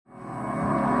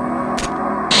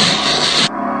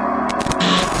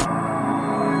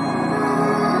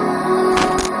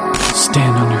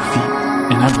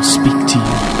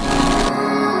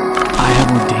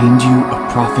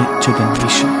prophet to the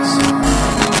nations.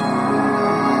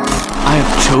 I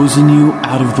have chosen you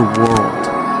out of the world.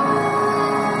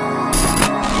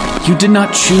 You did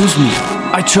not choose me.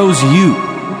 I chose you.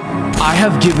 I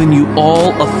have given you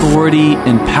all authority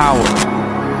and power.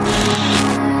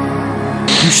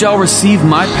 You shall receive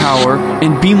my power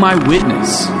and be my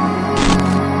witness.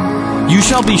 You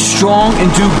shall be strong and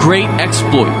do great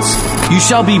exploits. You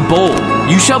shall be bold.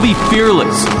 You shall be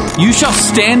fearless. You shall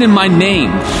stand in my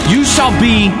name. You shall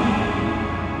be...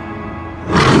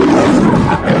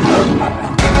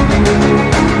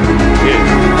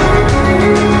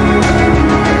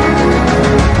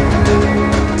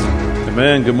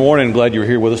 Amen. Good morning. Glad you're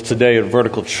here with us today at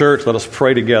Vertical Church. Let us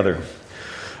pray together.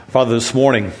 Father, this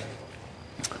morning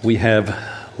we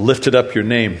have lifted up your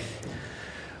name.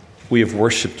 We have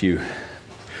worshiped you.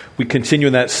 We continue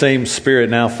in that same spirit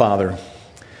now, Father.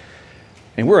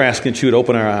 And we're asking you to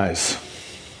open our eyes.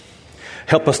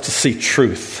 Help us to see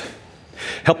truth.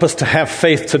 Help us to have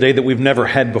faith today that we've never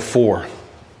had before.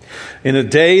 In a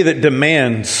day that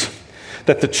demands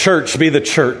that the church be the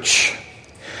church.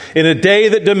 In a day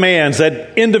that demands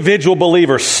that individual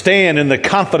believers stand in the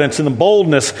confidence and the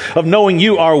boldness of knowing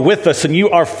you are with us and you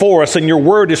are for us and your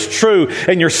word is true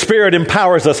and your spirit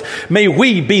empowers us. May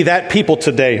we be that people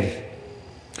today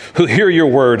who hear your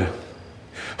word,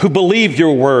 who believe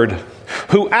your word,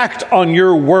 who act on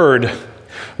your word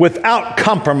without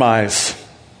compromise.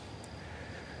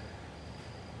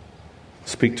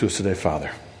 Speak to us today,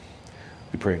 Father.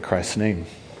 We pray in Christ's name.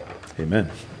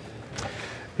 Amen.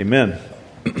 Amen.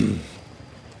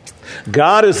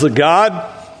 God is the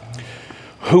God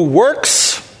who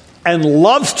works and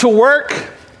loves to work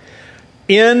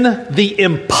in the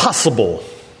impossible.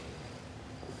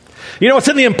 You know, it's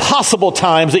in the impossible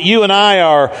times that you and I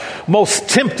are most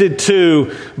tempted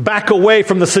to back away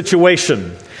from the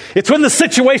situation. It's when the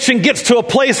situation gets to a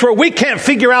place where we can't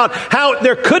figure out how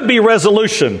there could be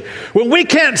resolution. When we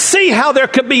can't see how there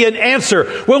could be an answer.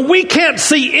 When we can't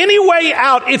see any way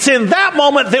out. It's in that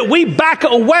moment that we back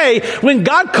away when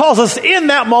God calls us in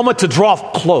that moment to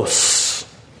draw close.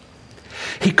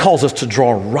 He calls us to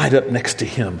draw right up next to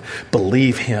Him.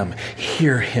 Believe Him.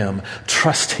 Hear Him.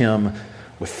 Trust Him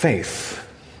with faith.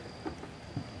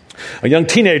 A young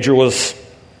teenager was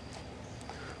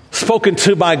spoken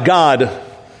to by God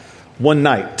one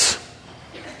night.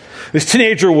 This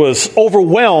teenager was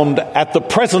overwhelmed at the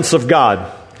presence of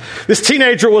God. This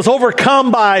teenager was overcome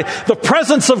by the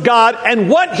presence of God and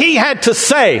what he had to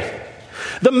say.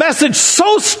 The message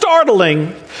so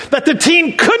startling that the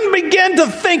teen couldn't begin to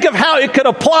think of how it could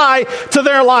apply to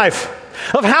their life,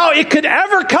 of how it could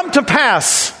ever come to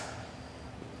pass.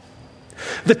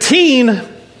 The teen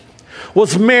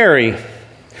was Mary.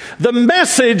 The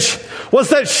message was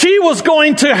that she was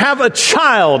going to have a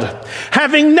child.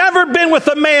 Having never been with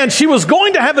a man, she was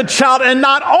going to have a child, and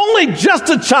not only just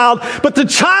a child, but the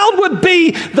child would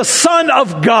be the Son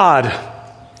of God.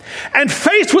 And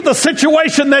faced with a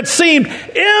situation that seemed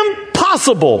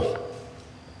impossible,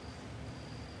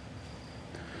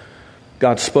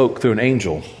 God spoke through an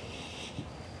angel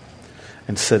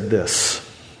and said this: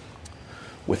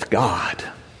 with God,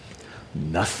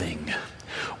 nothing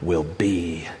will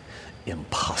be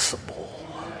impossible.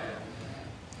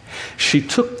 She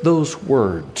took those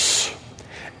words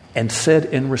and said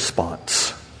in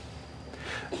response,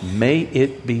 may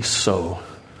it be so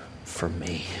for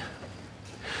me.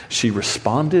 She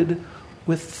responded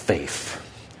with faith,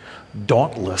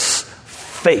 dauntless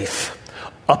faith,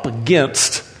 up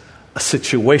against a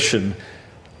situation,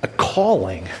 a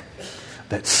calling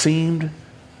that seemed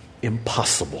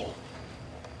impossible.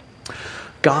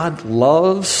 God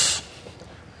loves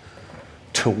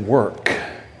to work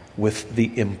with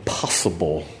the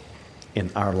impossible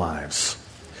in our lives.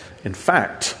 In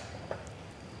fact,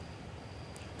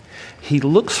 He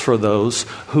looks for those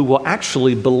who will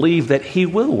actually believe that He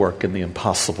will work in the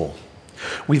impossible.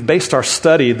 We've based our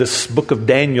study, this book of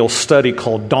Daniel study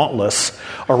called Dauntless,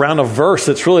 around a verse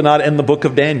that's really not in the book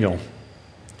of Daniel.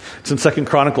 It's in 2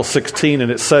 Chronicles 16,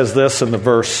 and it says this in the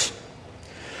verse: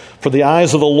 for the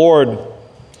eyes of the Lord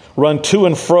run to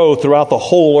and fro throughout the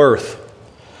whole earth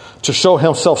to show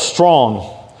Himself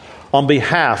strong on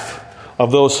behalf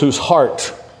of those whose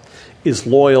heart is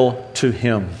loyal to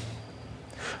Him.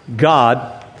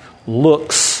 God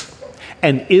looks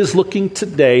and is looking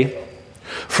today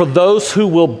for those who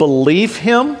will believe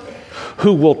Him,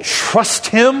 who will trust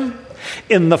Him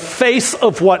in the face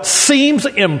of what seems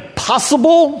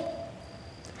impossible.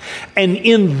 And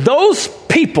in those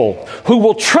people who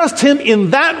will trust Him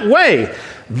in that way,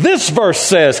 this verse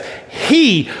says,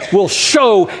 He will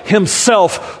show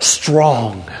Himself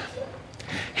strong.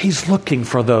 He's looking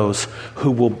for those who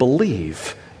will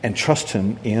believe and trust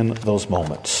him in those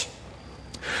moments.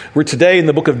 We're today in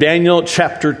the book of Daniel,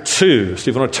 chapter 2. So if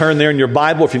you want to turn there in your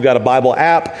Bible, if you've got a Bible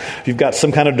app, if you've got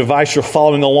some kind of device you're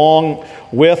following along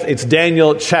with, it's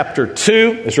Daniel chapter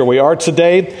 2 is where we are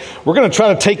today. We're going to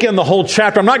try to take in the whole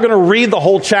chapter. I'm not going to read the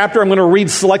whole chapter. I'm going to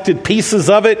read selected pieces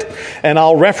of it, and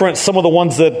I'll reference some of the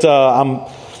ones that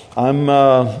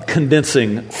I'm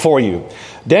condensing for you.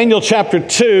 Daniel chapter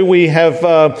 2,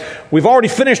 we've already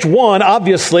finished 1,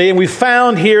 obviously, and we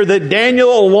found here that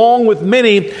Daniel, along with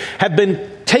many, have been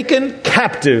taken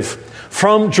captive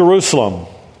from Jerusalem.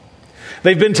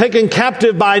 They've been taken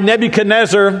captive by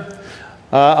Nebuchadnezzar,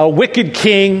 a wicked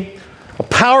king, a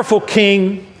powerful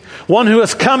king, one who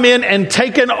has come in and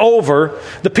taken over.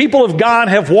 The people of God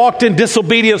have walked in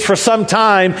disobedience for some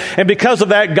time, and because of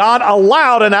that, God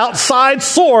allowed an outside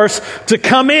source to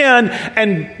come in,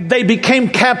 and they became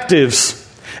captives.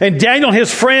 And Daniel and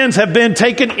his friends have been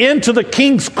taken into the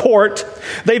king's court.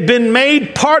 They've been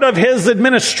made part of his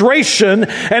administration,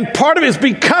 and part of it is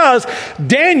because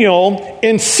Daniel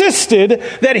insisted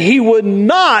that he would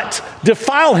not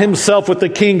defile himself with the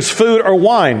king's food or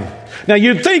wine. Now,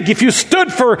 you'd think if you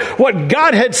stood for what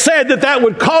God had said that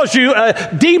would cause you a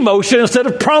demotion instead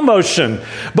of promotion.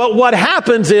 But what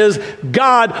happens is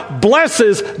God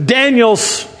blesses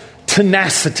Daniel's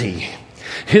tenacity,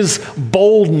 his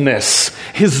boldness,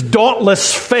 his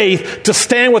dauntless faith to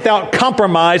stand without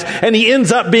compromise, and he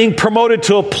ends up being promoted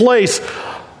to a place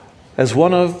as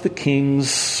one of the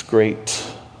king's great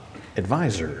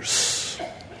advisors,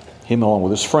 him along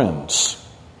with his friends.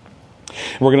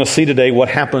 We're going to see today what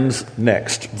happens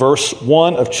next. Verse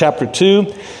 1 of chapter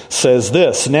 2 says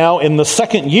this: Now in the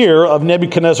second year of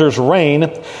Nebuchadnezzar's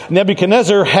reign,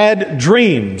 Nebuchadnezzar had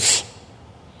dreams,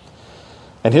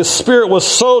 and his spirit was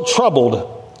so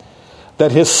troubled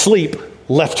that his sleep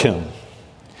left him.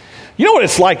 You know what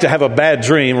it's like to have a bad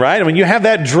dream, right? I mean, you have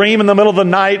that dream in the middle of the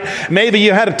night. Maybe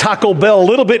you had a Taco Bell a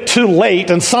little bit too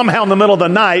late, and somehow in the middle of the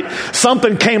night,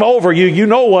 something came over you. You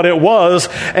know what it was,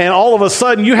 and all of a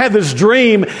sudden you have this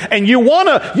dream, and you want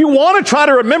to try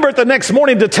to remember it the next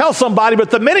morning to tell somebody,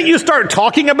 but the minute you start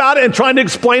talking about it and trying to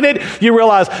explain it, you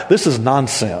realize this is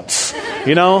nonsense.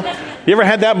 You know? You ever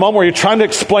had that moment where you're trying to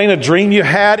explain a dream you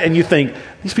had, and you think,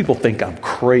 these people think I'm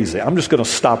crazy. I'm just going to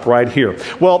stop right here.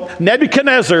 Well,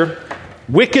 Nebuchadnezzar,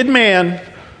 wicked man,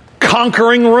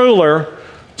 conquering ruler,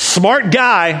 smart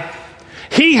guy,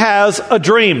 he has a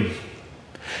dream.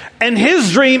 And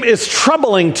his dream is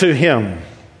troubling to him.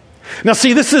 Now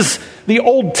see, this is the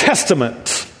Old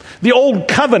Testament, the Old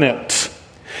Covenant.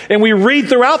 And we read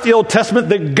throughout the Old Testament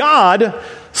that God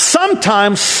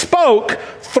sometimes spoke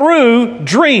through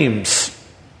dreams.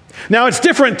 Now it's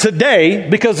different today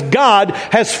because God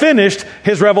has finished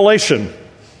his revelation.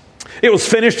 It was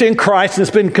finished in Christ and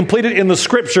it's been completed in the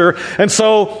Scripture. And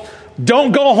so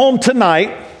don't go home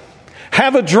tonight,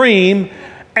 have a dream,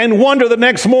 and wonder the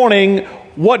next morning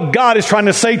what God is trying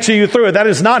to say to you through it. That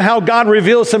is not how God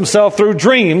reveals himself through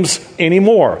dreams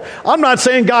anymore. I'm not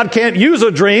saying God can't use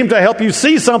a dream to help you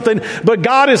see something, but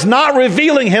God is not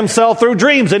revealing himself through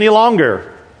dreams any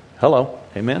longer. Hello,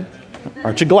 amen?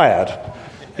 Aren't you glad?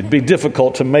 It'd be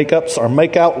difficult to make out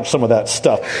some of that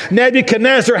stuff.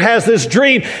 Nebuchadnezzar has this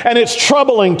dream, and it's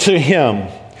troubling to him.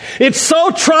 It's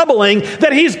so troubling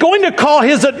that he's going to call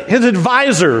his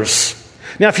advisors.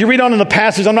 Now, if you read on in the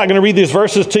passage, I'm not going to read these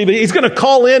verses to you, but he's going to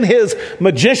call in his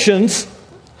magicians,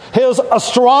 his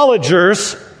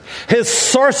astrologers, his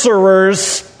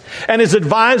sorcerers, and his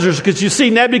advisors. Because you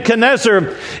see,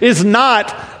 Nebuchadnezzar is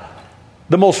not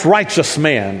the most righteous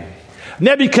man.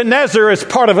 Nebuchadnezzar is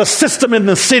part of a system in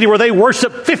the city where they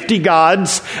worship 50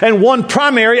 gods and one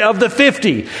primary of the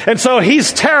 50. And so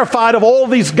he's terrified of all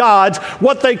these gods,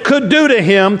 what they could do to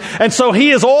him. And so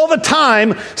he is all the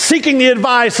time seeking the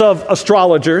advice of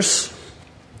astrologers,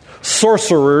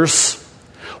 sorcerers,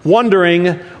 wondering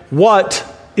what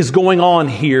is going on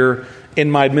here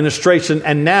in my administration,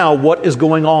 and now what is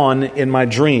going on in my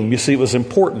dream. You see, it was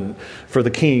important for the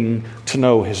king to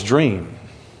know his dream.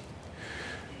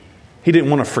 He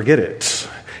didn't want to forget it,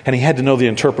 and he had to know the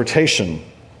interpretation.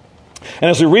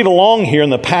 And as we read along here in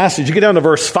the passage, you get down to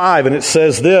verse 5, and it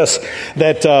says this,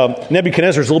 that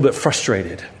Nebuchadnezzar is a little bit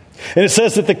frustrated. And it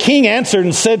says that the king answered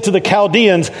and said to the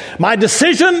Chaldeans, "My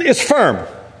decision is firm.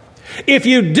 If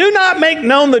you do not make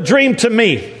known the dream to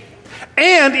me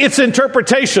and its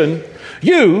interpretation,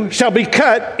 you shall be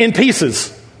cut in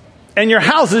pieces, and your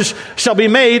houses shall be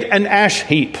made an ash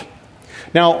heap."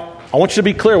 Now, I want you to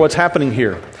be clear what's happening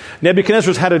here.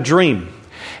 Nebuchadnezzar's had a dream.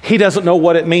 He doesn't know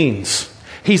what it means.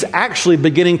 He's actually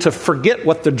beginning to forget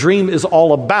what the dream is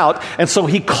all about. And so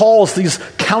he calls these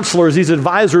counselors, these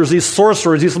advisors, these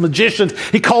sorcerers, these magicians,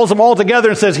 he calls them all together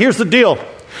and says, here's the deal.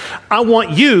 I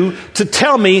want you to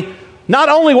tell me not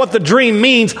only what the dream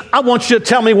means, I want you to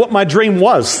tell me what my dream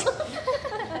was.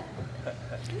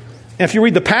 And if you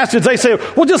read the passage, they say,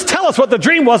 well, just tell us what the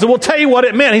dream was and we'll tell you what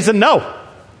it meant. He said, no,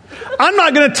 I'm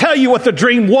not going to tell you what the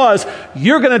dream was.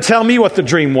 You're going to tell me what the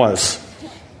dream was.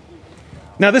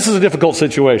 Now, this is a difficult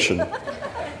situation.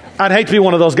 I'd hate to be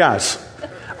one of those guys.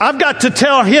 I've got to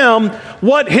tell him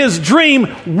what his dream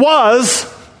was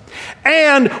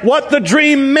and what the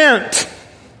dream meant.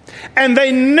 And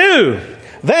they knew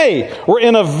they were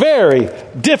in a very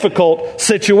difficult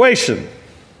situation.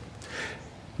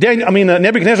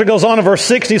 Nebuchadnezzar goes on in verse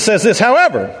 6, he says this,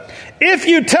 however, if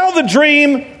you tell the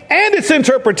dream and its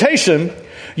interpretation,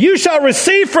 you shall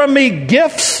receive from me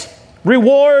gifts,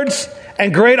 rewards,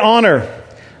 and great honor.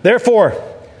 Therefore,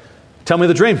 tell me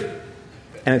the dream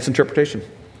and its interpretation.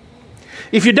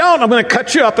 If you don't, I'm going to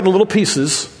cut you up into little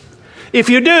pieces. If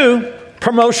you do,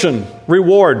 promotion,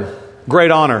 reward,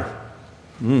 great honor.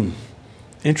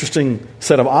 Interesting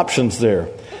set of options there.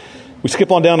 We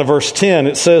skip on down to verse 10.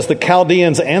 It says, the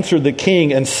Chaldeans answered the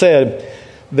king and said,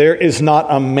 there is not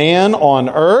a man on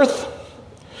earth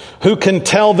who can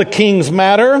tell the king's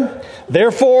matter.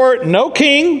 Therefore, no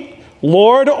king,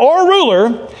 lord, or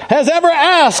ruler has ever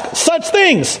asked such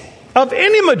things of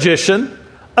any magician,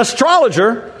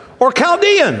 astrologer, or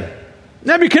Chaldean.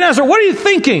 Nebuchadnezzar, what are you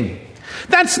thinking?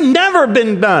 That's never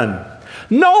been done.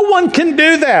 No one can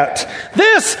do that.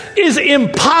 This is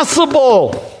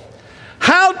impossible.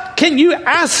 How can you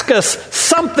ask us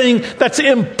something that's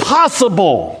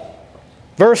impossible?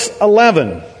 Verse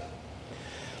 11.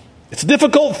 It's a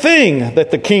difficult thing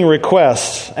that the king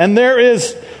requests, and there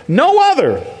is no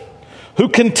other who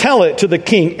can tell it to the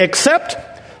king except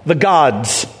the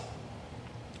gods,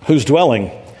 whose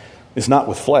dwelling is not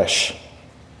with flesh.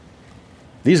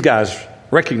 These guys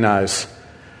recognize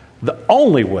the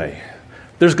only way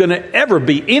there's going to ever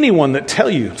be anyone that tell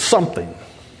you something,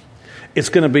 it's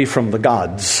going to be from the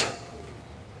gods.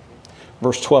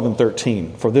 Verse 12 and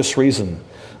 13. For this reason,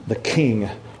 the king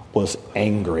was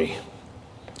angry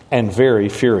and very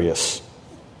furious.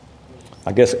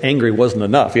 I guess angry wasn't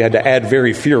enough. He had to add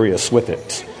very furious with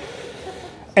it.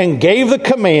 And gave the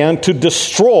command to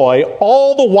destroy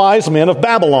all the wise men of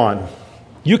Babylon.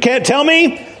 You can't tell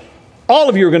me? All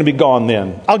of you are going to be gone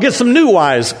then. I'll get some new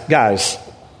wise guys.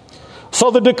 So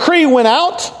the decree went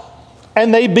out,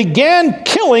 and they began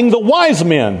killing the wise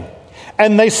men.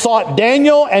 And they sought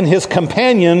Daniel and his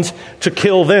companions to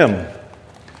kill them.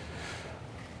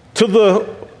 To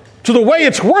the way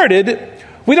it's worded,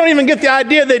 we don't even get the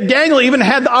idea that Daniel even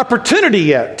had the opportunity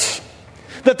yet.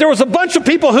 That there was a bunch of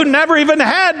people who never even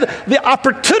had the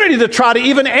opportunity to try to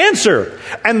even answer.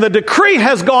 And the decree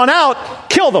has gone out,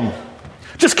 kill them.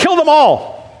 Just kill them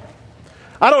all.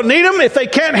 I don't need them if they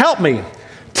can't help me.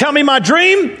 Tell me my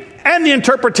dream and the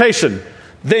interpretation.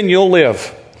 Then you'll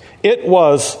live. It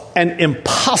was an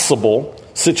impossible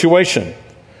situation.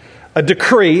 A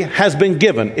decree has been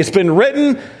given. It's been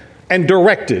written and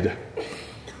directed.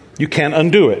 You can't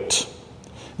undo it.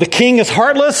 The king is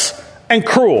heartless and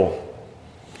cruel.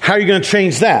 How are you going to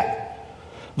change that?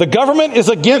 The government is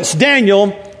against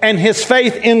Daniel and his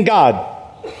faith in God.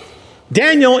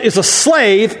 Daniel is a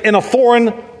slave in a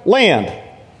foreign land,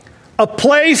 a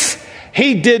place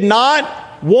he did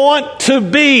not want to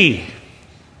be.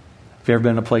 Have you ever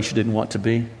been in a place you didn't want to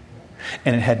be?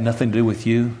 And it had nothing to do with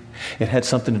you. It had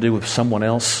something to do with someone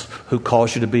else who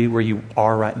caused you to be where you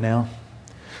are right now.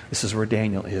 This is where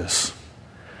Daniel is.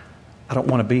 I don't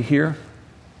want to be here.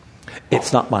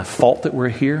 It's not my fault that we're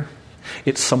here.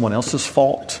 It's someone else's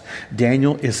fault.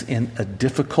 Daniel is in a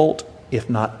difficult, if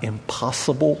not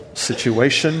impossible,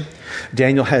 situation.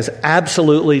 Daniel has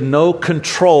absolutely no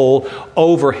control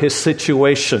over his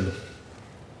situation.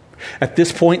 At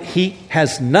this point, he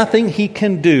has nothing he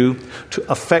can do to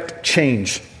affect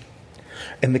change.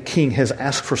 And the king has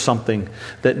asked for something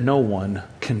that no one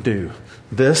can do.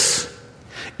 This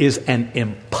is an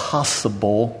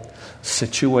impossible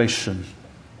situation.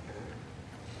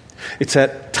 It's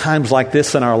at times like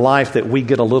this in our life that we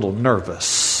get a little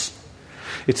nervous.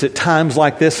 It's at times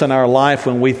like this in our life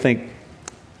when we think,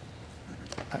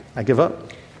 I give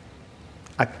up.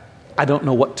 I don't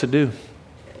know what to do.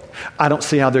 I don't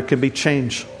see how there can be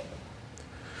change.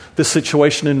 This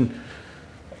situation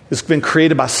has been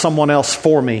created by someone else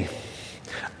for me.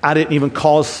 I didn't even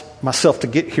cause myself to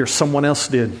get here. Someone else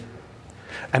did.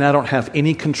 And I don't have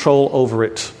any control over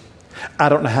it. I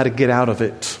don't know how to get out of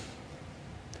it.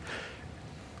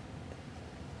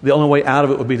 The only way out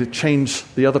of it would be to change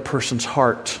the other person's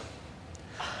heart.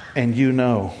 And you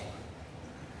know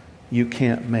you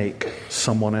can't make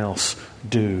someone else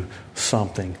do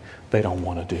something they don't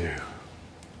want to do.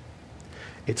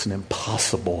 It's an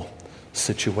impossible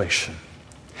situation.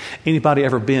 Anybody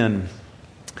ever been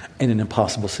in an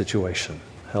impossible situation?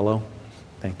 Hello?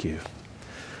 Thank you.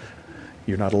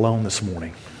 You're not alone this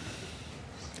morning.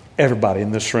 Everybody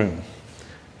in this room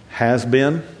has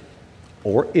been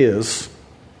or is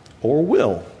or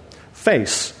will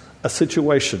face a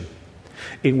situation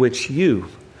in which you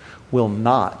will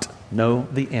not know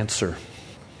the answer.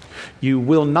 You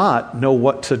will not know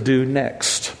what to do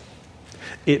next.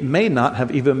 It may not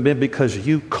have even been because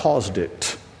you caused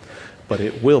it, but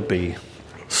it will be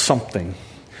something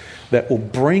that will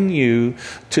bring you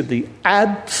to the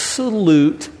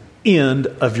absolute end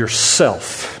of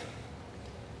yourself.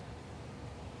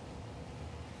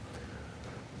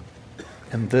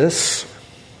 And this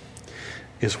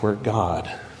is where God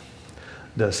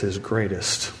does his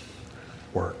greatest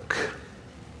work.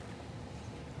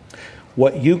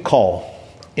 What you call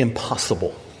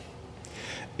impossible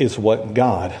is what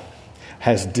God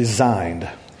has designed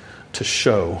to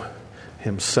show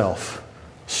himself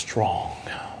strong.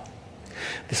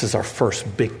 This is our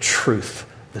first big truth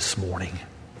this morning.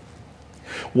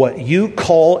 What you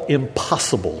call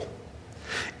impossible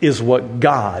is what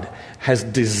God has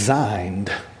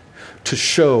designed to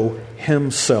show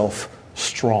himself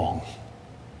strong.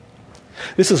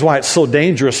 This is why it's so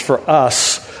dangerous for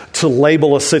us to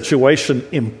label a situation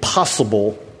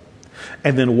impossible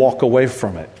and then walk away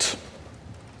from it.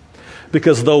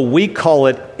 Because though we call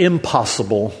it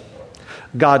impossible,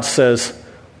 God says,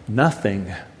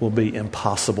 nothing will be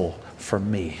impossible for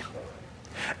me.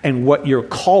 And what you're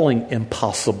calling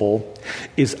impossible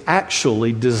is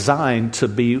actually designed to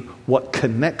be what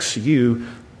connects you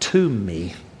to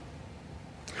me,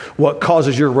 what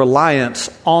causes your reliance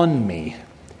on me,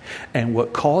 and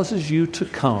what causes you to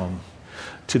come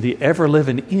to the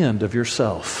ever-living end of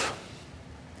yourself.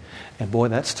 And boy,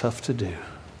 that's tough to do.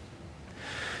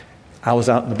 I was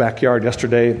out in the backyard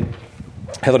yesterday.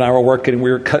 Heather and I were working, and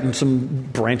we were cutting some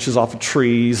branches off of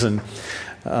trees, and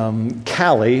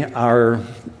Callie, our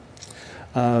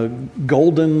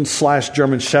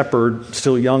golden/German Shepherd,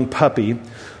 still young puppy,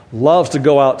 loves to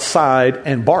go outside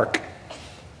and bark.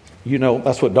 You know,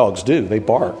 that's what dogs do. They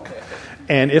bark.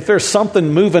 And if there's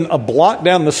something moving a block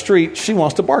down the street, she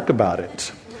wants to bark about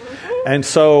it. And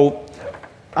so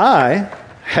I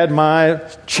had my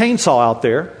chainsaw out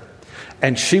there,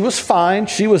 and she was fine.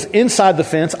 She was inside the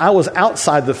fence. I was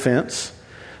outside the fence,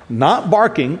 not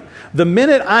barking. The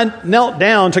minute I knelt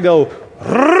down to go,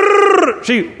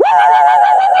 she,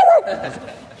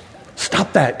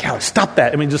 stop that, Callie, stop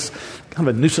that. I mean, just kind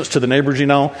of a nuisance to the neighbors, you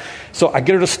know. So I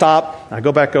get her to stop. I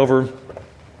go back over.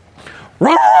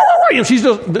 She's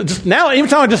just now, every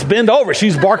time I just bend over,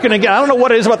 she's barking again. I don't know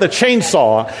what it is about the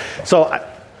chainsaw. So,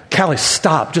 Callie,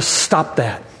 stop. Just stop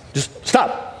that. Just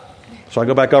stop. So I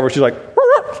go back over. She's like,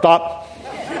 stop.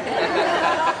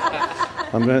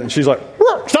 And she's like,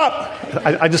 stop.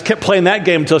 I just kept playing that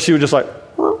game until she was just like,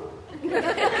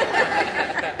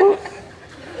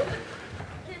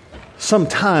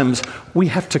 sometimes we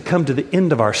have to come to the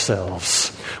end of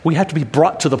ourselves. We have to be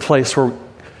brought to the place where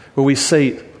we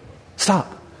say,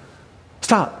 stop.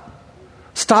 Stop.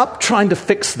 Stop trying to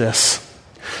fix this.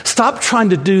 Stop trying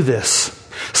to do this.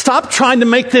 Stop trying to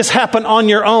make this happen on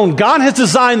your own. God has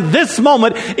designed this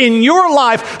moment in your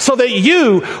life so that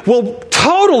you will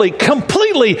totally,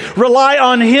 completely rely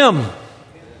on him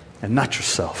and not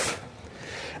yourself.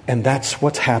 And that's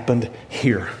what's happened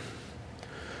here.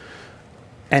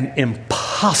 An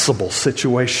impossible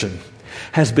situation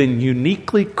has been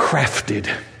uniquely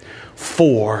crafted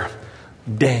for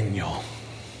Daniel.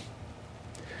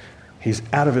 He's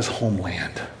out of his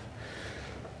homeland.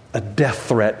 A death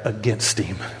threat against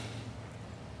him.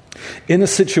 In a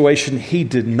situation he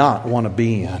did not want to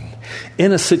be in.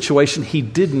 In a situation he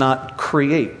did not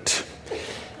create.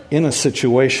 In a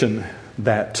situation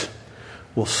that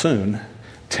will soon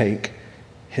take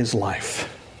his life.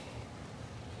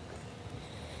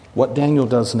 What Daniel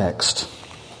does next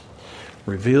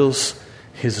reveals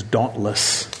his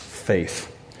dauntless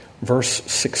faith. Verse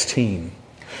 16.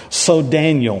 So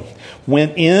Daniel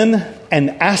went in and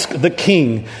asked the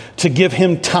king to give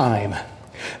him time,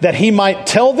 that he might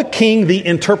tell the king the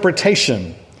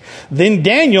interpretation. Then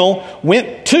Daniel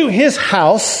went to his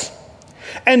house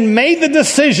and made the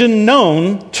decision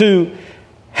known to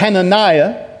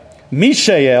Hananiah,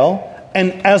 Mishael,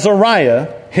 and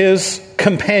Azariah, his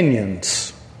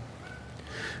companions.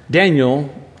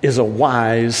 Daniel is a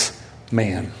wise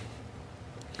man.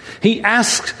 He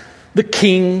asked the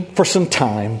king for some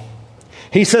time.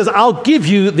 He says, I'll give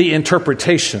you the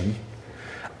interpretation.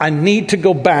 I need to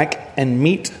go back and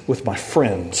meet with my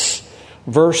friends.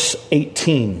 Verse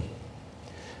 18.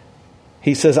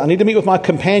 He says, I need to meet with my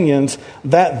companions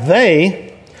that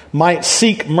they might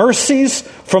seek mercies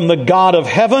from the God of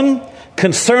heaven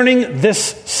concerning this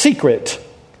secret,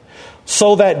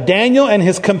 so that Daniel and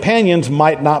his companions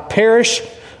might not perish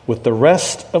with the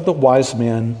rest of the wise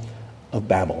men of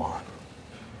Babylon.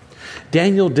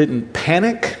 Daniel didn't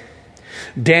panic.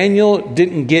 Daniel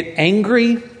didn't get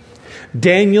angry.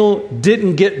 Daniel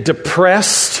didn't get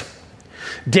depressed.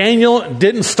 Daniel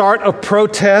didn't start a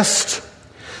protest.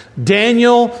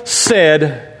 Daniel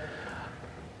said,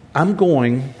 I'm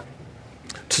going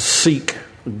to seek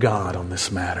God on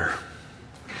this matter.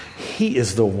 He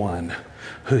is the one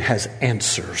who has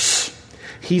answers.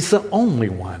 He's the only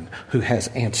one who has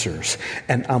answers.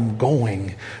 And I'm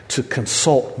going to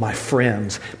consult my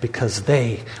friends because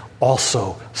they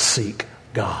also seek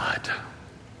God.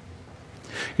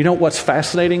 You know what's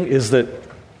fascinating is that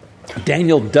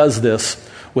Daniel does this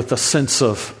with a sense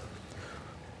of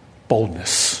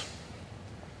boldness.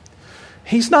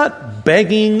 He's not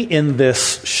begging in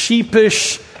this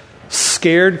sheepish,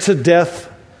 scared to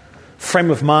death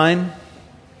frame of mind.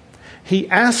 He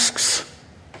asks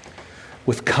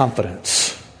with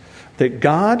confidence that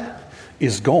God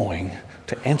is going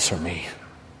to answer me.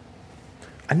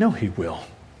 I know He will.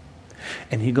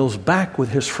 And he goes back with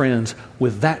his friends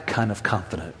with that kind of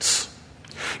confidence.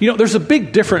 You know, there's a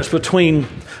big difference between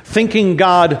thinking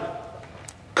God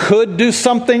could do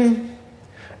something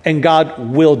and God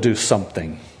will do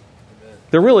something.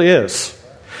 There really is.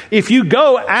 If you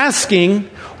go asking,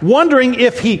 wondering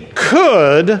if He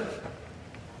could,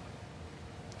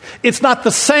 it's not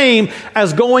the same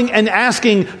as going and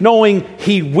asking knowing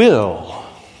He will.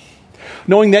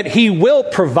 Knowing that He will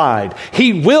provide,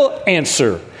 He will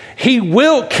answer, He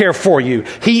will care for you.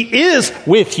 He is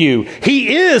with you.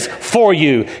 He is for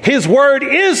you. His word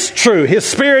is true. His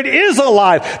Spirit is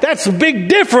alive. That's a big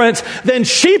difference than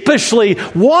sheepishly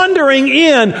wandering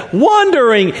in,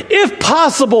 wondering if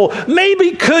possible,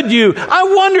 maybe could you?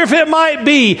 I wonder if it might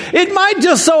be. It might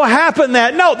just so happen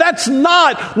that. No, that's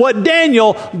not what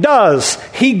Daniel does.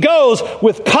 He goes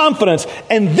with confidence.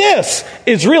 And this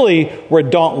is really where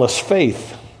dauntless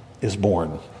faith is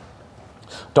born.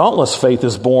 Dauntless faith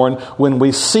is born when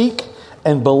we seek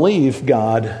and believe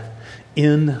God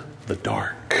in the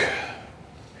dark.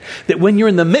 That when you're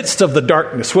in the midst of the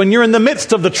darkness, when you're in the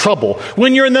midst of the trouble,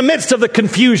 when you're in the midst of the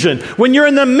confusion, when you're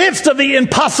in the midst of the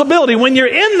impossibility, when you're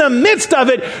in the midst of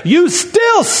it, you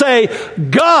still say,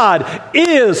 God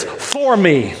is for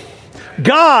me.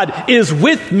 God is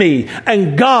with me,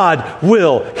 and God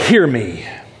will hear me.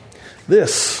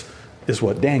 This is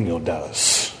what Daniel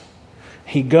does.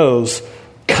 He goes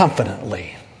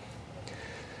confidently.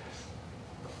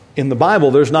 In the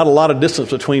Bible, there's not a lot of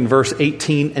distance between verse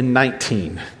 18 and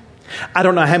 19. I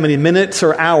don't know how many minutes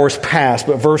or hours passed,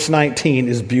 but verse 19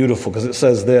 is beautiful because it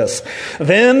says this.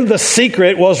 Then the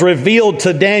secret was revealed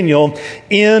to Daniel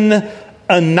in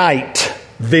a night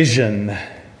vision.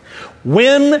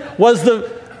 When was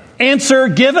the answer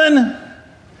given?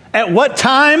 At what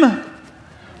time?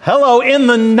 Hello, in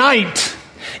the night,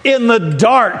 in the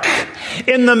dark,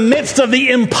 in the midst of the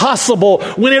impossible,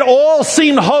 when it all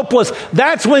seemed hopeless.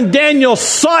 That's when Daniel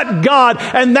sought God,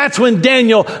 and that's when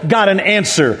Daniel got an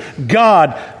answer.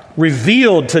 God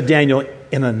revealed to Daniel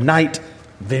in a night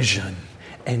vision,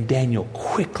 and Daniel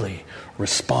quickly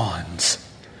responds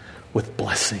with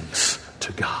blessings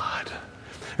to God.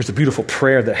 There's a beautiful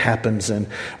prayer that happens in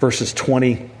verses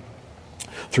 20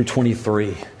 through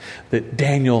 23 that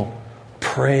Daniel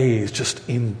prays just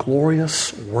in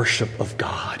glorious worship of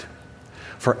God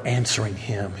for answering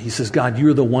him. He says, God,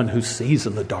 you're the one who sees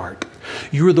in the dark.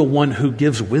 You're the one who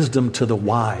gives wisdom to the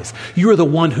wise. You're the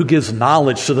one who gives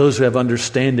knowledge to those who have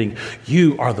understanding.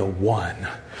 You are the one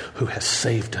who has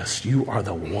saved us. You are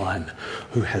the one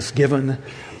who has given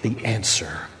the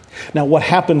answer. Now, what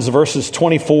happens verses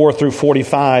 24 through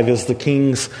 45 is the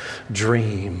king's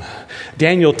dream.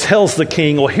 Daniel tells the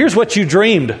king, well, here's what you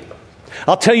dreamed.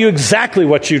 I'll tell you exactly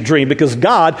what you dreamed because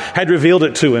God had revealed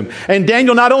it to him. And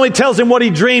Daniel not only tells him what he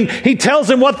dreamed, he tells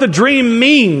him what the dream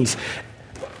means.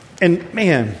 And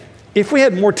man, if we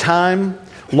had more time,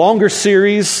 longer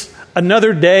series,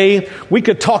 Another day, we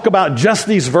could talk about just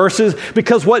these verses,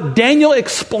 because what Daniel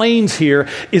explains here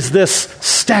is this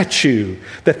statue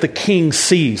that the king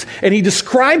sees. And he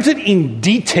describes it in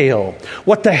detail,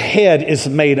 what the head is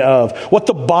made of, what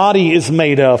the body is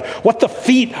made of, what the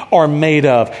feet are made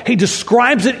of. He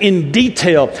describes it in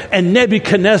detail, and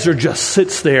Nebuchadnezzar just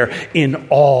sits there in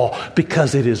awe,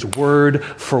 because it is word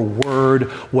for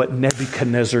word what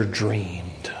Nebuchadnezzar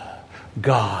dreamed.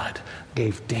 God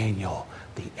gave Daniel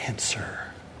the answer.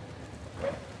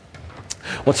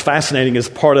 What's fascinating is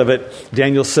part of it,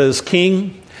 Daniel says,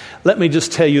 "King, let me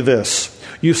just tell you this.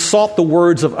 You sought the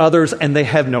words of others and they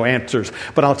have no answers.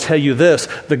 But I'll tell you this,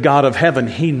 the God of heaven,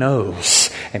 he knows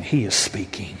and he is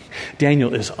speaking."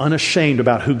 Daniel is unashamed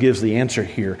about who gives the answer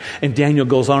here. And Daniel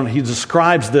goes on and he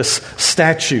describes this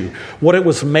statue, what it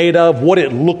was made of, what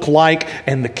it looked like,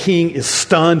 and the king is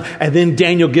stunned. And then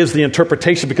Daniel gives the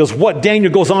interpretation, because what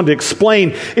Daniel goes on to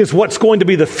explain is what's going to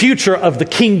be the future of the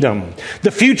kingdom,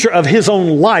 the future of his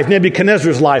own life,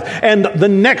 Nebuchadnezzar's life, and the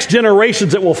next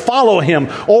generations that will follow him,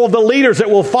 all of the leaders that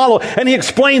will follow. And he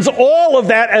explains all of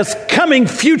that as coming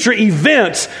future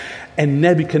events. And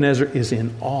Nebuchadnezzar is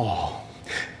in awe.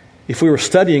 If we were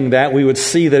studying that, we would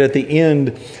see that at the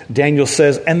end, Daniel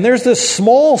says, "And there's this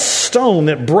small stone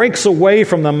that breaks away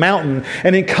from the mountain,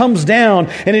 and it comes down,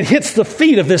 and it hits the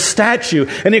feet of this statue,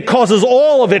 and it causes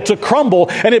all of it to crumble,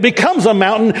 and it becomes a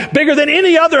mountain bigger than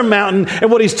any other mountain." And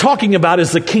what he's talking about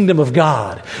is the kingdom of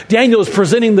God. Daniel is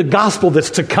presenting the gospel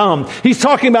that's to come. He's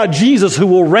talking about Jesus who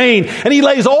will reign, and he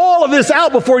lays all of this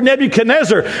out before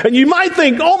Nebuchadnezzar. And you might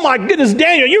think, "Oh my goodness,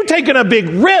 Daniel, you're taking a big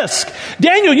risk.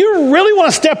 Daniel, you really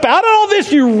want to step out of all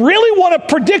this? You really want to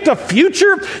predict a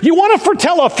future? You want to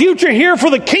foretell a future here for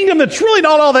the kingdom that's really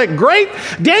not all that great?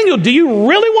 Daniel, do you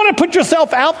really want to put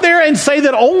yourself out there and say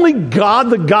that only God,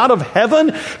 the God of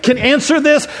heaven, can answer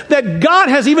this? That God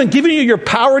has even given you your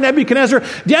power, Nebuchadnezzar?"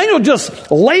 Daniel just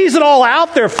lays it all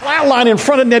out there, flatline in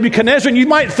front of Nebuchadnezzar, and you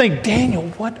might think,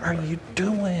 "Daniel, what are you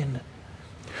doing?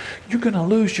 You're going to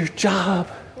lose your job.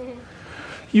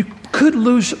 You could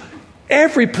lose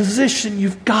every position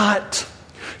you've got.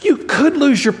 You could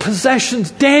lose your possessions.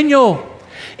 Daniel,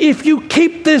 if you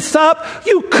keep this up,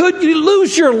 you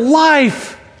lose your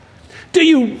life. Do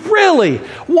you really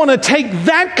want to take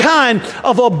that kind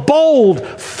of a bold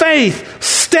faith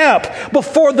step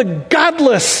before the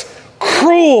godless,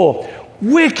 cruel,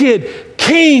 wicked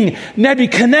King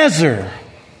Nebuchadnezzar?"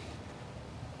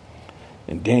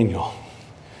 And Daniel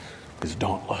is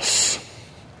dauntless.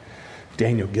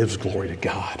 Daniel gives glory to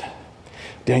God.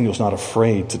 Daniel's not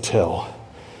afraid to tell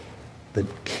the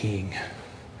king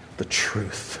the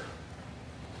truth.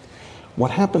 What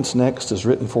happens next is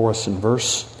written for us in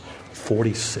verse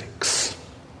 46.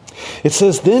 It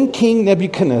says, "Then King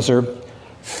Nebuchadnezzar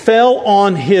fell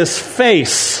on his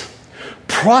face,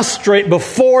 prostrate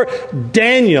before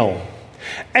Daniel,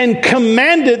 and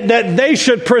commanded that they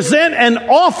should present an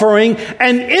offering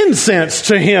and incense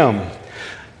to him."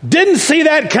 Didn't see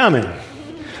that coming.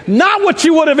 Not what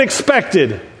you would have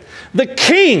expected. The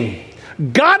king,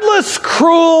 godless,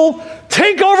 cruel,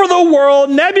 take over the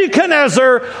world,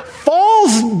 Nebuchadnezzar,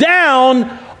 falls down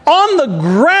on the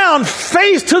ground,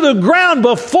 face to the ground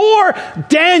before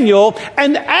Daniel,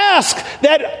 and asks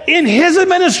that in his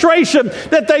administration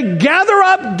that they gather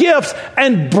up gifts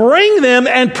and bring them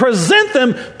and present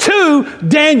them to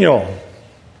Daniel.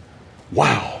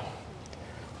 Wow.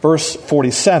 Verse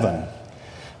 47,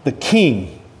 "The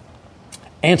king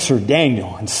answered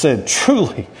Daniel and said,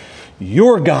 'Truly,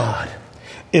 your God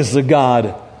is the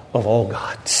God of all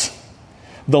gods,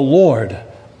 the Lord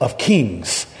of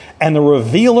kings, and the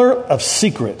revealer of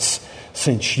secrets,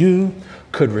 since you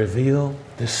could reveal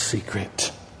this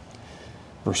secret.'"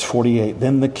 Verse 48,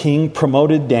 "Then the king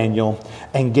promoted Daniel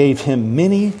and gave him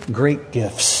many great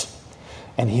gifts,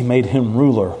 and he made him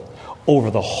ruler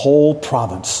over the whole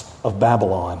province of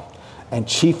Babylon and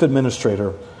chief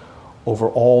administrator over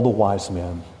all the wise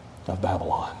men of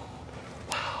Babylon."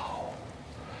 Wow.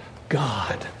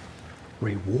 God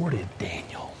rewarded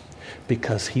Daniel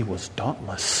because he was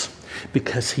dauntless,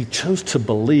 because he chose to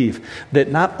believe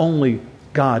that not only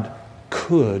God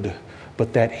could,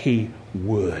 but that he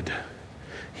would.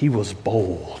 He was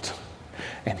bold,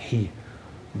 and he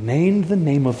named the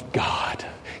name of God.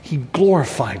 He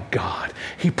glorified God.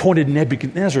 He pointed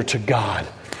Nebuchadnezzar to God,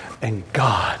 and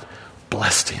God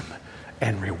blessed him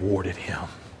and rewarded him.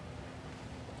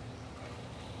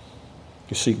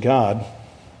 You see, God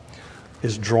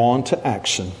is drawn to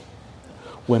action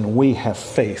when we have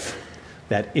faith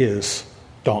that is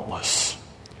dauntless.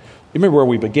 You remember where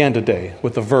we began today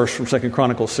with the verse from 2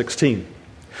 Chronicles 16,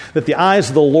 that the eyes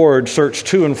of the Lord search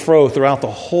to and fro throughout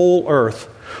the whole earth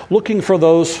looking for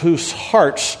those whose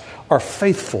hearts are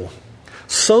faithful,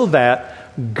 so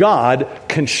that God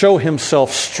can show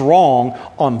himself strong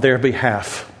on their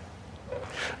behalf.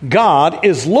 God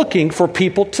is looking for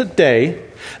people today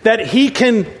that he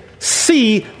can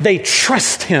see they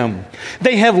trust him.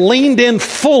 They have leaned in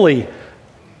fully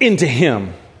into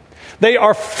him. They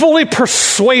are fully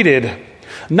persuaded,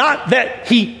 not that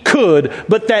he could,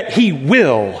 but that he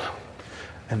will.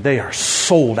 And they are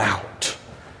sold out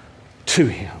to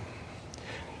him.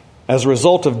 As a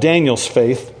result of Daniel's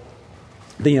faith,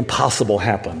 the impossible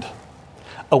happened.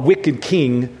 A wicked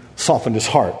king softened his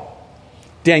heart.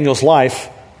 Daniel's life,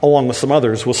 along with some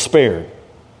others, was spared.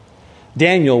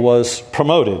 Daniel was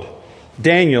promoted.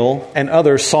 Daniel and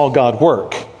others saw God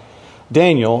work.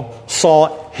 Daniel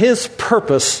saw his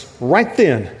purpose right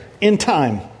then, in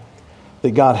time,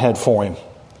 that God had for him.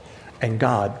 And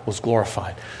God was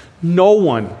glorified. No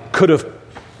one could have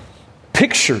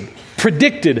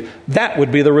predicted that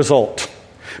would be the result.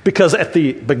 Because at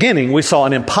the beginning, we saw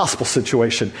an impossible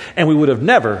situation, and we would have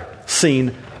never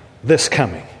seen this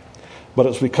coming. But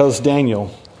it's because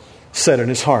Daniel said in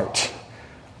his heart,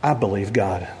 I believe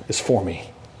God is for me.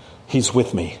 He's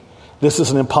with me. This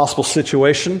is an impossible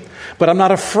situation, but I'm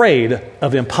not afraid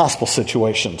of impossible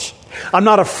situations. I'm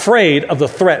not afraid of the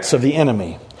threats of the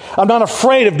enemy. I'm not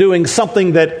afraid of doing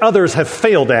something that others have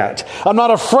failed at. I'm not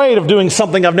afraid of doing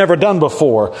something I've never done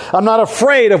before. I'm not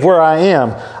afraid of where I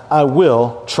am. I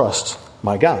will trust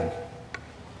my God.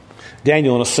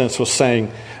 Daniel, in a sense, was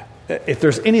saying, if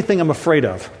there's anything I'm afraid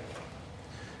of,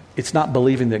 it's not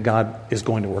believing that God is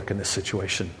going to work in this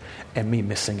situation and me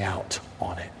missing out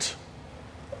on it.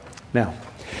 Now,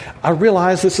 I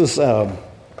realize this is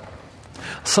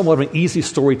somewhat of an easy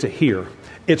story to hear.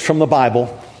 It's from the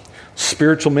Bible.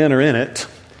 Spiritual men are in it.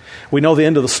 We know the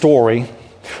end of the story.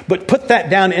 But put that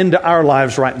down into our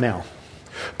lives right now.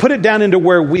 Put it down into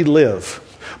where we live.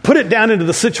 Put it down into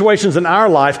the situations in our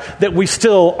life that we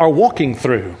still are walking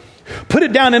through. Put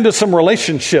it down into some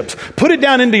relationships. Put it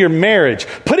down into your marriage.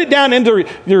 Put it down into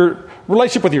your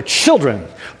relationship with your children.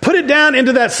 Put it down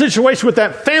into that situation with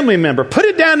that family member. Put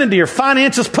it down into your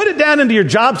finances. Put it down into your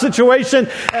job situation.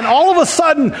 And all of a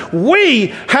sudden, we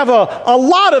have a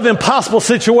lot of impossible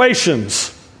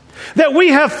situations that we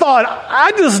have thought,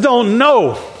 I just don't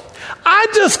know. I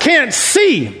just can't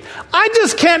see. I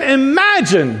just can't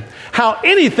imagine how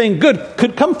anything good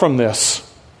could come from this.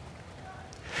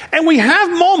 And we have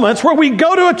moments where we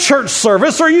go to a church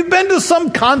service, or you've been to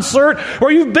some concert, or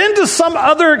you've been to some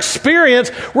other experience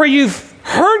where you've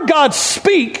heard God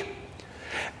speak,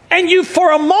 and you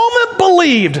for a moment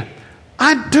believed,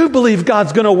 I do believe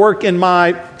God's going to work in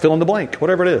my fill in the blank,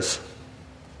 whatever it is.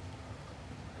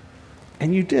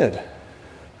 And you did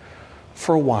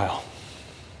for a while.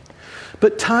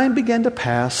 But time began to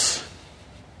pass,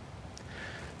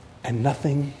 and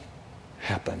nothing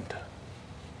happened.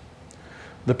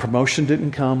 The promotion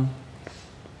didn't come.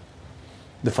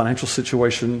 The financial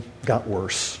situation got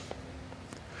worse.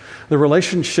 The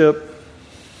relationship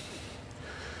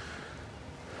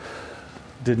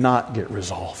did not get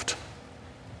resolved.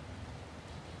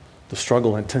 The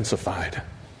struggle intensified.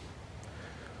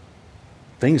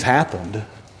 Things happened,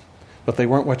 but they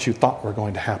weren't what you thought were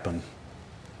going to happen.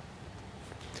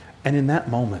 And in that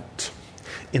moment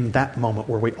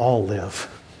where we all live,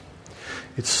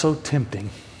 it's so tempting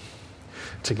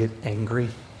to get angry,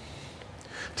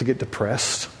 to get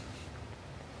depressed,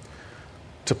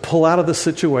 to pull out of the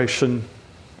situation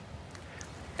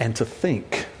and to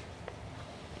think,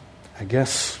 I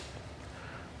guess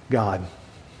God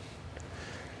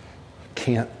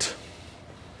can't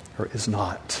or is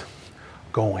not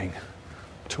going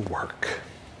to work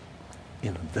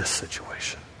in this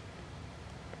situation.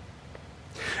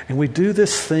 And we do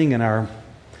this thing in our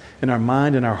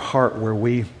mind and our heart where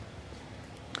we,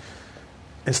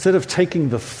 instead of taking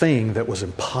the thing that was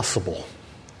impossible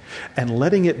and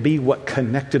letting it be what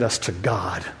connected us to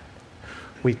God,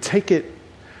 we take it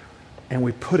and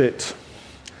we put it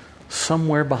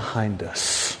somewhere behind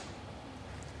us.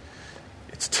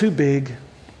 It's too big,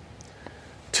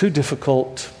 too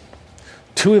difficult,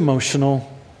 too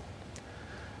emotional,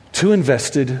 too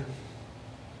invested,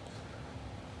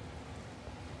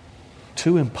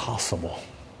 too impossible.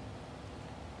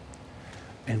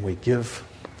 And we give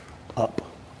up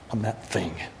on that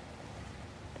thing.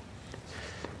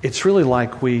 It's really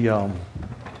like we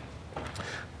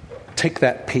take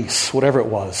that piece, whatever it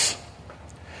was,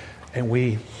 and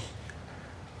we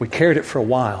carried it for a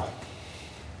while,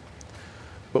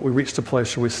 but we reached a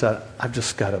place where we said, I've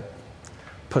just got to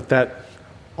put that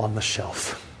on the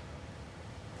shelf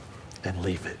and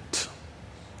leave it.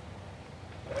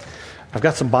 I've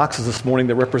got some boxes this morning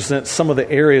that represent some of the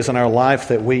areas in our life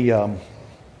that we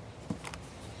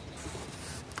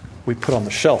put on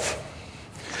the shelf.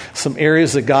 Some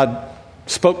areas that God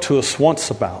spoke to us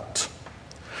once about.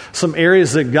 Some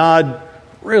areas that God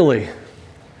really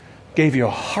gave you a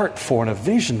heart for and a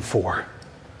vision for.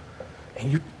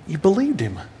 And you believed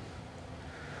Him.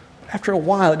 After a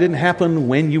while, it didn't happen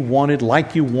when you wanted,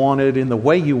 like you wanted, in the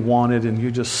way you wanted, and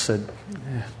you just said,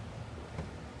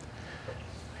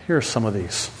 here are some of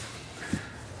these.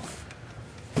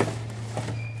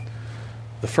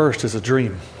 The first is a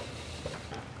dream.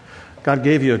 God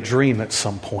gave you a dream at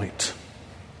some point.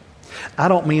 I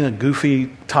don't mean a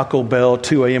goofy Taco Bell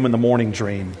 2 a.m. in the morning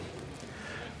dream.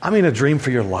 I mean a dream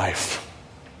for your life.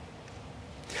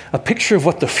 A picture of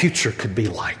what the future could be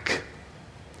like.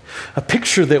 A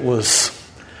picture that was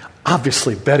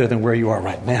obviously better than where you are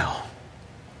right now.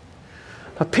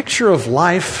 A picture of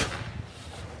life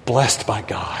blessed by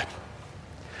God.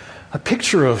 A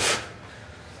picture of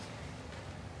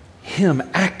Him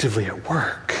actively at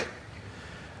work.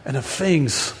 And of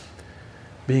things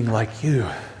being like you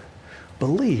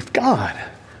believed God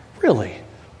really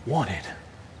wanted.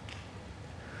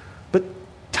 But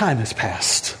time has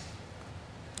passed.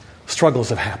 Struggles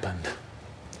have happened.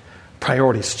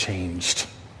 Priorities changed.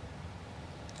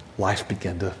 Life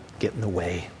began to get in the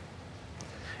way.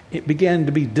 It began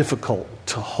to be difficult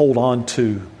to hold on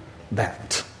to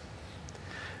that.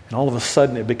 And all of a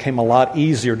sudden it became a lot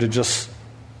easier to just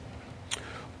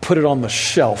put it on the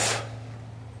shelf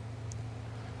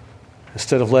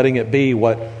instead of letting it be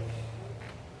what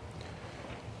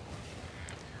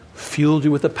fueled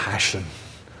you with a passion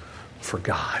for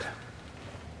God.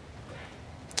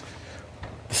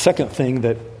 The second thing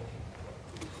that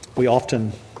we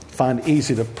often find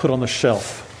easy to put on the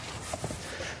shelf,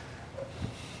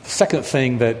 the second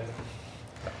thing that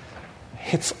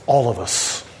hits all of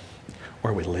us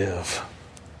where we live,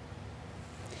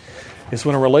 is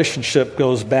when a relationship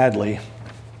goes badly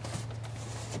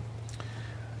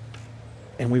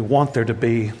and we want there to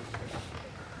be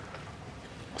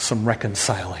some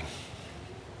reconciling.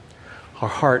 Our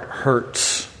heart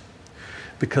hurts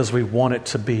because we want it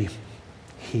to be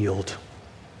healed.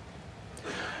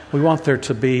 We want there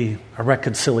to be a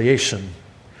reconciliation.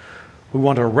 We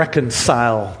want to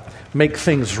reconcile, make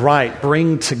things right,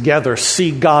 bring together,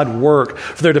 see God work,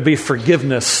 for there to be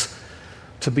forgiveness,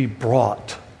 to be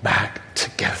brought back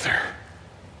together.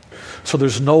 So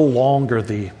there's no longer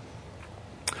the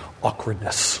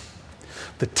awkwardness,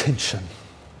 the tension,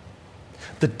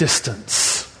 the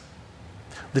distance,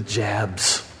 the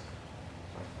jabs,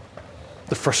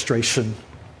 the frustration.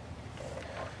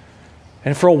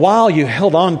 And for a while you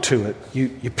held on to it.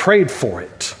 You prayed for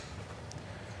it.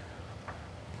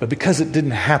 But because it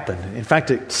didn't happen, in fact,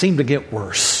 it seemed to get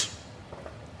worse.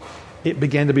 It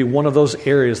began to be one of those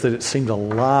areas that it seemed a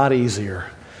lot easier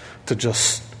to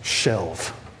just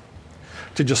shelve,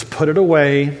 to just put it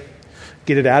away,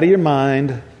 get it out of your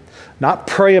mind, not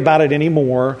pray about it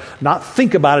anymore, not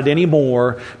think about it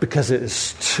anymore, because it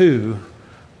is too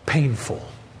painful.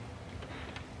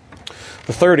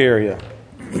 The third area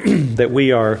that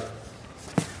we are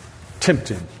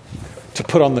tempted to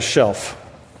put on the shelf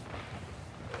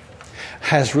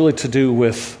has really to do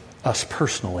with us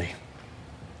personally.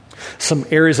 Some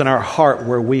areas in our heart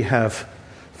where we have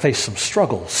faced some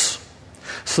struggles.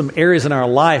 Some areas in our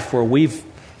life where we've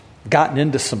gotten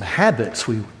into some habits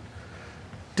we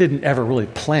didn't ever really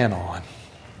plan on.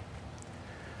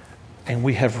 And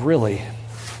we have really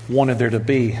wanted there to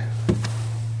be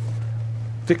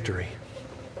victory.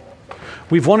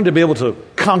 We've wanted to be able to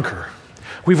conquer.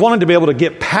 We've wanted to be able to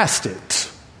get past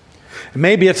it.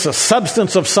 Maybe it's a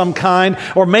substance of some kind,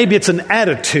 or maybe it's an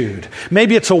attitude.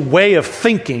 Maybe it's a way of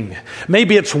thinking.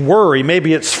 Maybe it's worry.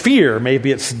 Maybe it's fear.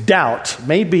 Maybe it's doubt.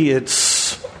 Maybe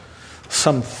it's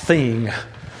something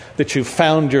that you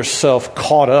found yourself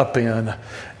caught up in,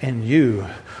 and you,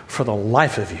 for the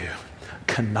life of you,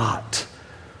 cannot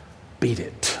beat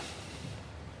it.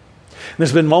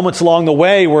 There's been moments along the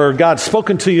way where God's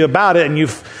spoken to you about it, and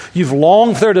you've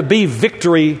longed for there to be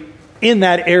victory in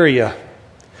that area.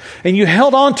 And you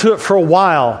held on to it for a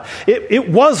while. It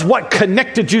was what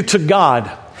connected you to God.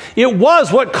 It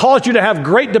was what caused you to have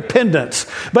great dependence.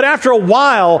 But after a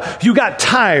while, you got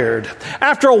tired.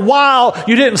 After a while,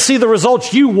 you didn't see the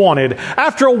results you wanted.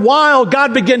 After a while,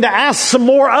 God began to ask some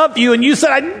more of you, and you said,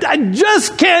 I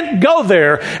just can't go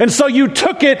there. And so you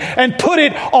took it and put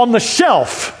it on the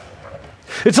shelf.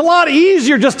 It's a lot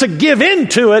easier just to give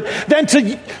into it than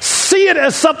to see it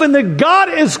as something that God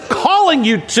is calling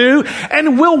you to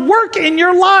and will work in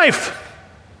your life.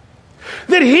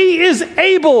 That He is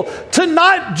able to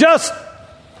not just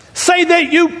say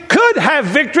that you could have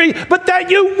victory, but that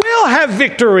you will have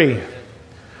victory.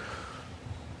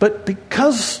 But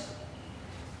because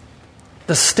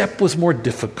the step was more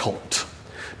difficult,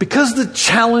 because the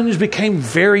challenge became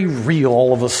very real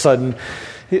all of a sudden,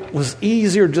 it was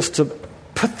easier just to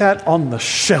put that on the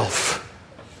shelf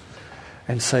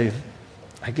and say,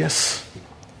 I guess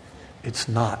it's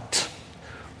not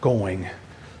going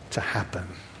to happen.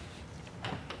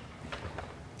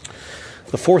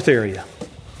 The fourth area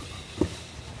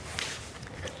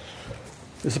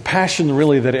is a passion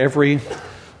really that every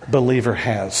believer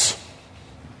has.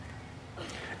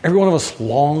 Every one of us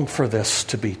long for this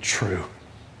to be true.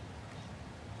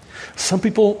 Some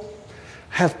people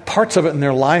have parts of it in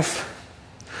their life.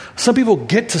 Some people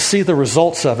get to see the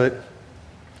results of it.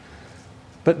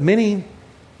 But many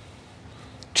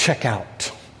check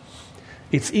out.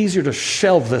 It's easier to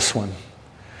shelve this one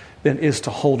than it is to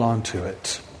hold on to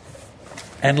it.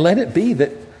 And let it be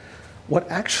that what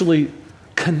actually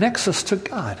connects us to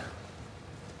God.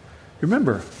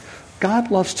 Remember, God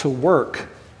loves to work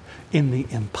in the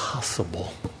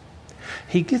impossible.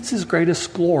 He gets his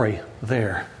greatest glory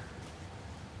there.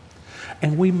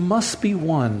 And we must be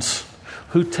ones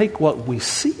who take what we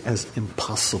see as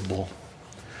impossible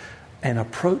and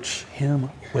approach him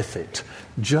with it,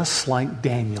 just like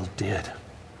Daniel did.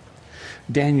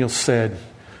 Daniel said,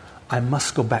 I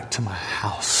must go back to my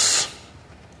house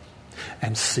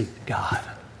and seek God.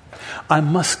 I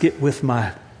must get with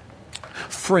my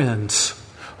friends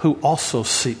who also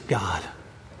seek God.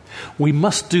 We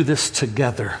must do this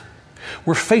together.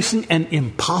 We're facing an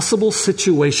impossible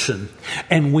situation,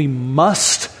 and we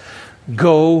must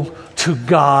go to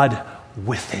God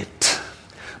with it,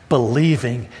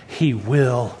 believing he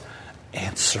will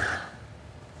answer.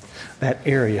 That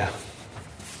area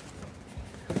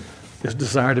is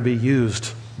desire to be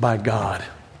used by God.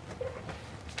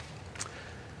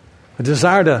 A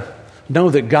desire to know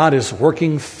that God is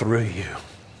working through you.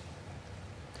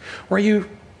 Where you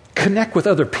connect with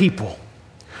other people.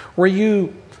 Where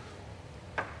you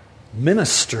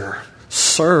minister,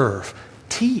 serve,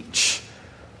 teach,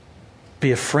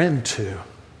 be a friend to,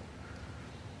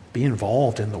 be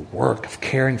involved in the work of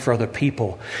caring for other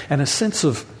people, and a sense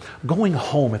of going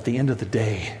home at the end of the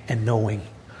day and knowing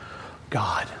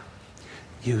God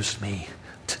used me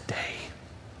today.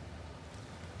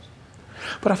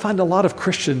 But I find a lot of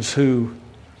Christians who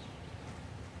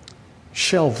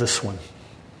shelve this one.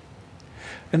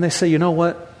 And they say, you know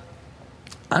what?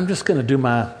 I'm just going to do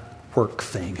my work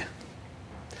thing.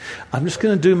 I'm just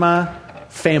going to do my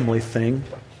family thing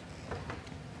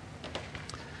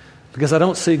because I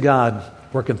don't see God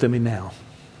working through me now.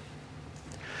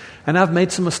 And I've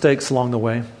made some mistakes along the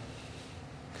way.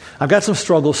 I've got some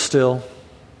struggles still.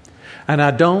 And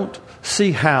I don't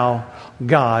see how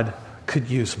God could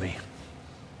use me.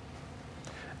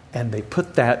 And they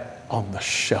put that on the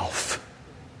shelf.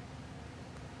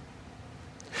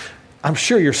 I'm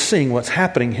sure you're seeing what's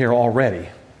happening here already.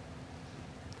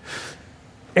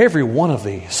 Every one of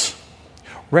these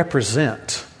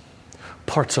represent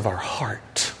parts of our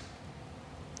heart.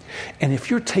 And if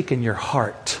you're taking your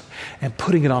heart and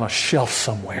putting it on a shelf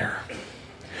somewhere,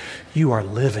 you are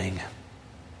living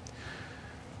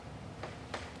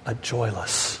a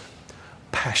joyless,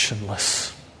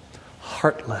 passionless,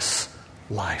 heartless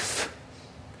life.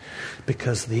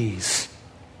 Because these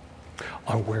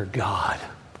are where God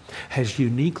has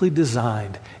uniquely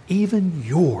designed even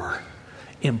your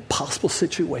impossible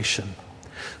situation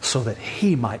so that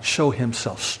he might show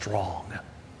himself strong.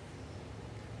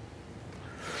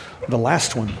 The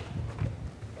last one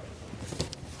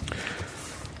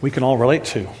we can all relate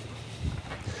to.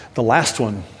 The last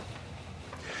one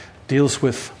deals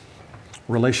with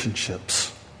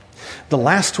relationships. The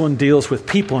last one deals with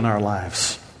people in our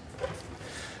lives.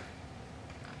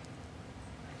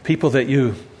 People that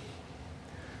you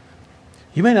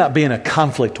may not be in a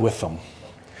conflict with them.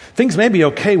 Things may be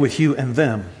okay with you and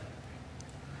them.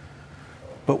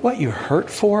 But what you hurt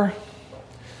for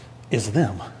is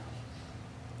them.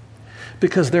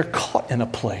 Because they're caught in a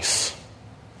place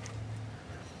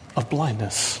of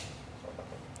blindness.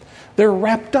 They're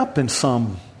wrapped up in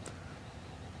some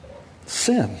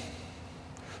sin,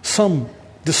 some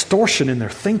distortion in their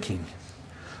thinking,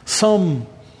 some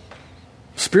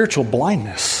spiritual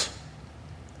blindness.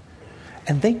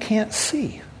 And they can't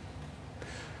see.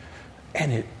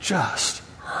 And it just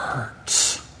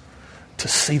hurts to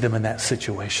see them in that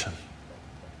situation.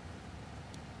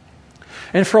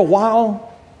 And for a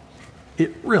while,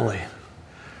 it really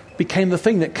became the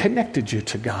thing that connected you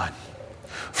to God.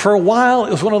 For a while,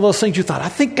 it was one of those things you thought, I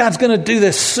think God's going to do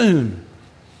this soon.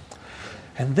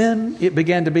 And then it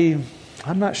began to be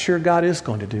I'm not sure God is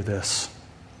going to do this.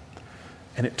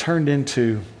 And it turned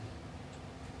into,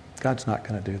 God's not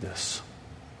going to do this.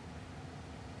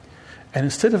 And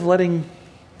instead of letting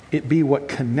it be what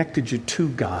connected you to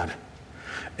God,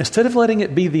 instead of letting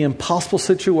it be the impossible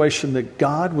situation that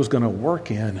God was going to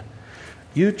work in,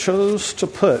 you chose to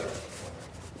put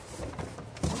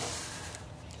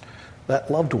that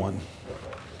loved one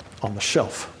on the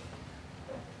shelf.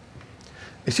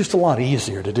 It's just a lot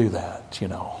easier to do that,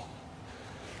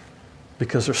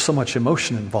 because there's so much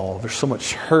emotion involved. There's so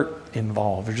much hurt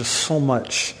involved. There's just so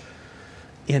much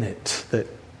in it that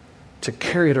to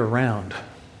carry it around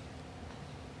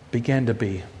began to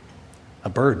be a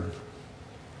burden.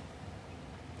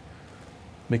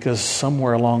 Because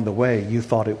somewhere along the way, you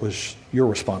thought it was your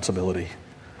responsibility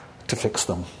to fix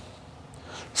them.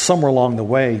 Somewhere along the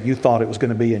way, you thought it was going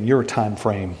to be in your time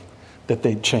frame that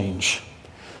they'd change.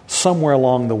 Somewhere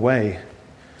along the way,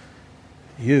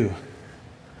 you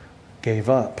gave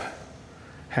up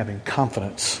having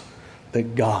confidence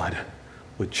that God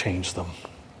would change them.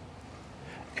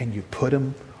 And you put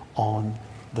them on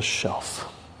the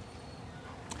shelf.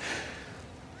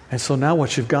 And so now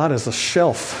what you've got is a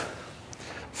shelf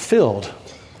filled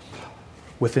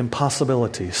with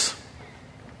impossibilities.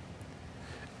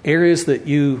 Areas that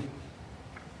you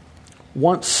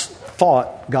once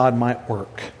thought God might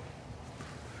work.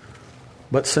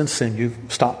 But since then, you've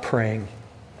stopped praying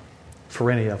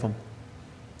for any of them.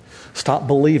 Stop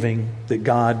believing that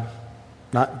God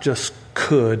not just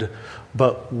could,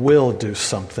 but will do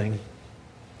something.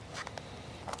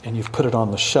 And you've put it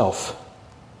on the shelf.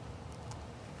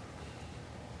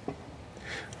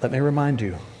 Let me remind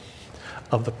you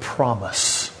of the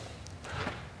promise.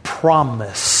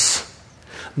 Promise.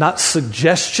 Not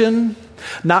suggestion.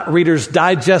 Not Reader's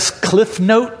Digest Cliff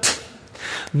Note.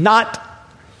 Not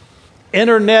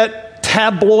internet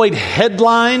tabloid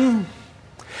headline.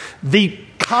 The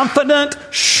confident,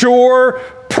 sure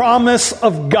promise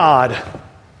of God.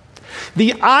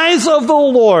 The eyes of the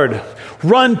Lord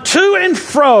run to and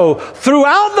fro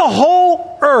throughout the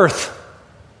whole earth,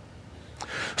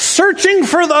 searching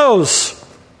for those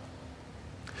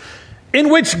in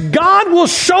which God will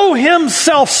show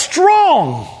himself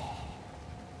strong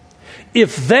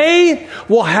if they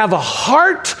will have a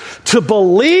heart to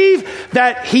believe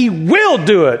that he will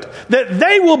do it, that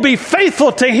they will be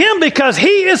faithful to him because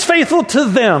he is faithful to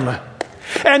them.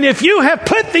 And if you have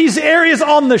put these areas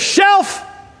on the shelf,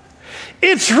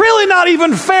 it's really not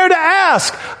even fair to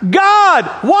ask, God,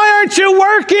 why aren't you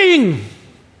working?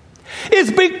 It's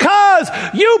because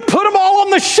you put them all on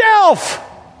the shelf.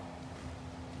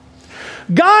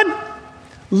 God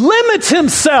limits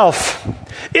himself.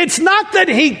 It's not that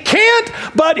he can't,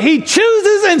 but he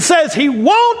chooses and says he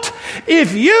won't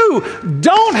if you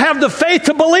don't have the faith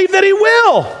to believe that he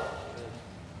will.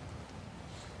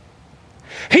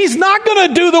 He's not going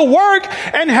to do the work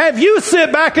and have you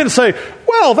sit back and say,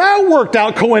 well, that worked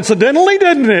out coincidentally,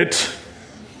 didn't it?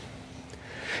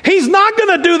 He's not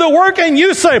going to do the work and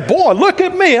you say, boy, look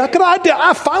at me.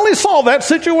 I finally solved that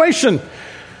situation.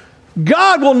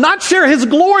 God will not share his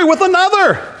glory with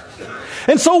another.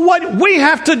 And so what we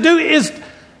have to do is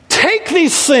take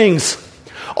these things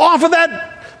off of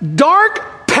that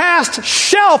dark past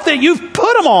shelf that you've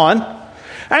put them on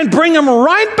and bring them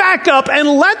right back up and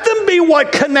let them be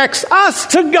what connects us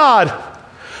to God.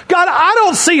 God, I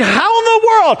don't see how in the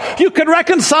world you could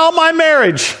reconcile my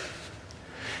marriage.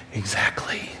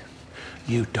 Exactly.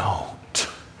 You don't.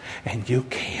 And you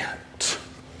can't.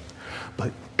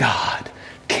 But God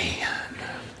can.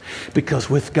 Because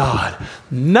with God,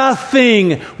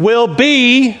 nothing will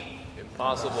be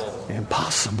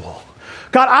impossible.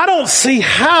 God, I don't see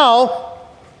how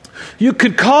you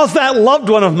could cause that loved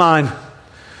one of mine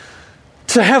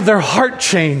to have their heart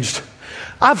changed.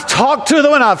 I've talked to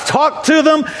them and I've talked to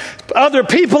them. Other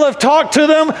people have talked to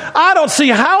them. I don't see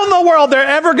how in the world they're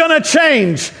ever going to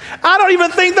change. I don't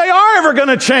even think they are ever going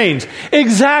to change.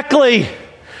 Exactly.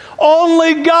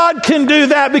 Only God can do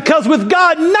that, because with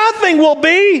God, nothing will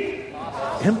be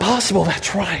impossible.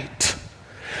 That's right.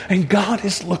 And God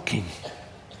is looking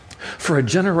for a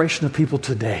generation of people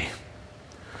today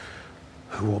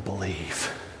who will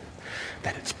believe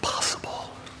that it's possible.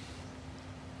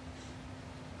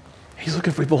 He's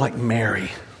looking for people like Mary,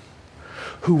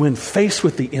 who when faced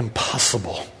with the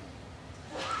impossible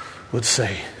would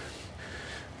say,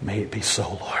 may it be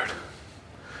so, Lord.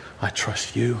 I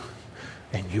trust you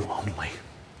and you only.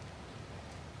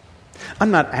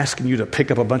 I'm not asking you to pick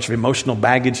up a bunch of emotional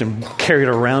baggage and carry it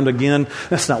around again.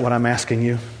 That's not what I'm asking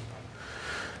you.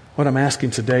 What I'm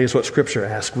asking today is what Scripture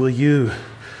asks. Will you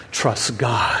trust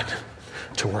God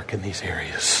to work in these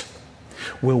areas?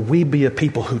 will we be a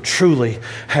people who truly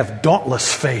have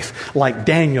dauntless faith like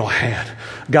Daniel had.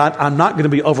 God, I'm not going to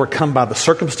be overcome by the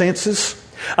circumstances.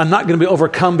 I'm not going to be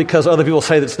overcome because other people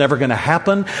say that's never going to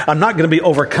happen. I'm not going to be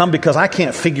overcome because I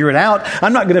can't figure it out.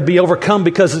 I'm not going to be overcome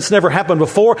because it's never happened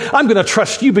before. I'm going to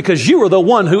trust you because you are the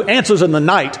one who answers in the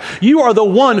night. You are the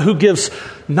one who gives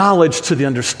knowledge to the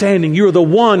understanding. You are the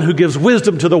one who gives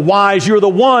wisdom to the wise. You are the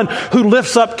one who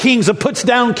lifts up kings and puts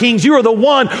down kings. You are the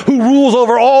one who rules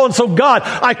over all. And so, God,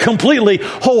 I completely,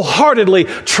 wholeheartedly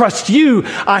trust you.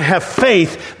 I have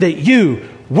faith that you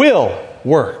will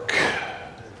work.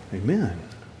 Amen.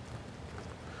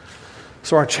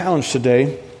 So our challenge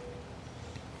today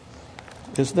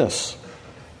is this.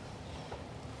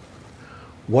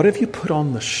 What have you put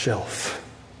on the shelf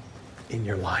in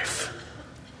your life?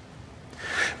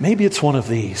 Maybe it's one of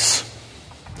these.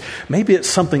 Maybe it's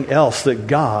something else that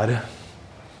God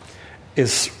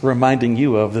is reminding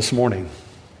you of this morning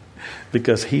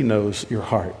because He knows your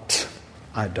heart.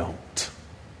 I don't.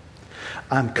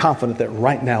 I'm confident that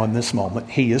right now in this moment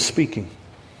He is speaking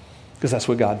because that's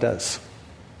what God does.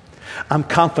 I'm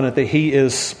confident that He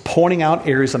is pointing out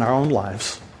areas in our own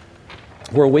lives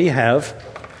where we have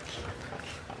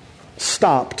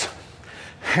stopped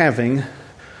having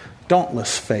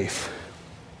dauntless faith.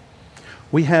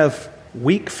 We have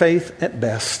weak faith at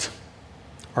best,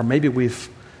 or maybe we've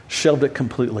shelved it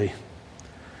completely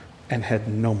and had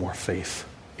no more faith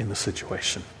in the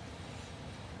situation.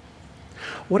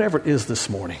 Whatever it is this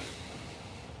morning,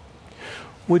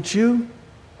 would you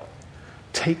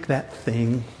take that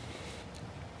thing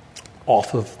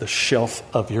off of the shelf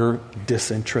of your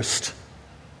disinterest,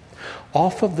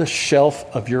 off of the shelf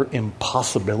of your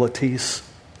impossibilities,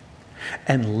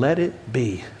 and let it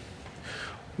be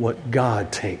what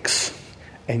God takes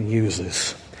and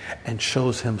uses and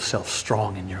shows Himself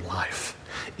strong in your life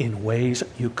in ways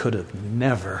you could have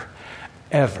never,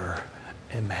 ever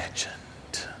imagined.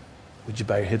 Would you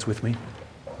bow your heads with me?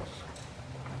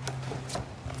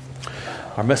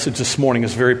 Our message this morning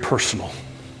is very personal.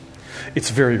 It's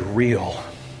very real.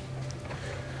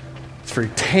 It's very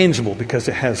tangible because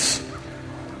it has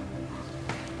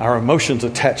our emotions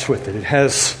attached with it. It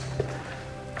has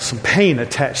some pain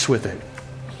attached with it.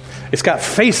 It's got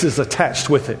faces attached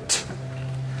with it.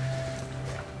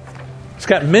 It's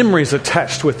got memories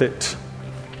attached with it.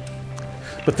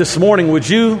 But this morning, would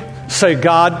you say,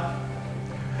 God,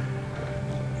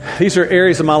 these are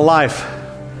areas of my life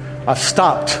I've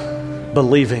stopped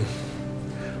believing.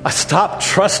 I stopped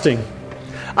trusting.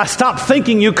 I stopped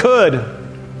thinking you could.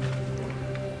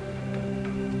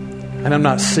 And I'm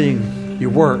not seeing you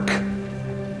work.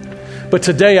 But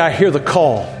today I hear the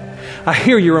call. I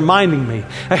hear you reminding me.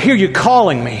 I hear you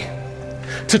calling me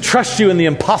to trust you in the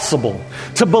impossible,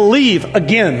 to believe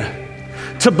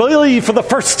again, to believe for the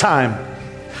first time,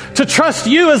 to trust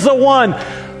you as the one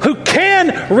who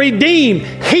can redeem,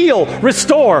 heal,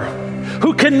 restore,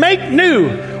 who can make new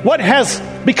what has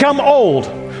become old,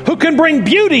 who can bring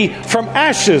beauty from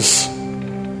ashes,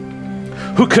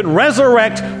 who can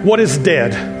resurrect what is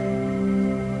dead.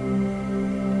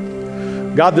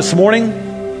 God, this morning,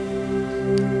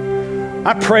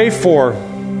 I pray for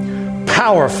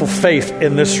powerful faith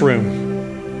in this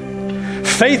room.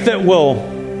 Faith that will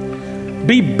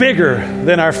be bigger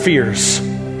than our fears.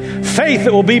 Faith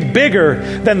that will be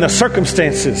bigger than the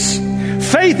circumstances.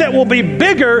 Faith that will be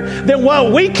bigger than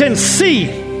what we can see.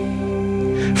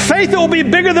 Faith that will be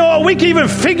bigger than what we can even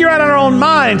figure out in our own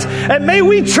minds. And may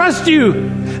we trust you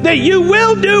that you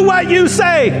will do what you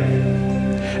say.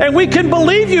 And we can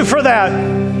believe you for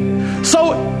that.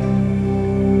 So,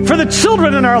 for the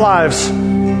children in our lives,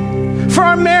 for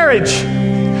our marriage,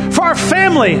 for our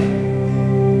family,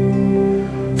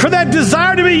 for that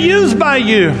desire to be used by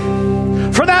you,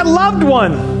 for that loved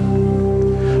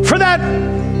one, for that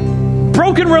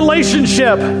broken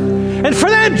relationship, and for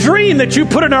that dream that you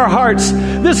put in our hearts.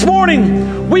 This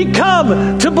morning, we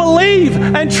come to believe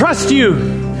and trust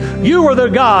you. You are the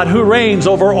God who reigns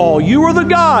over all. You are the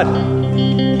God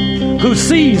who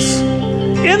sees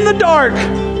in the dark.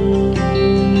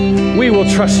 We will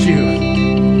trust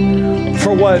you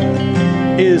for what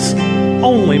is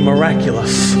only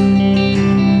miraculous,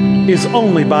 is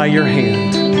only by your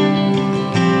hand.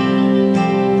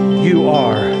 You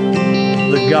are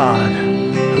the God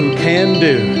who can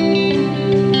do.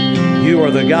 You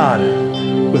are the God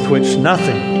with which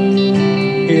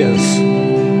nothing is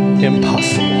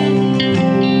impossible.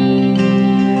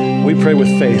 We pray with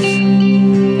faith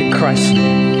in Christ's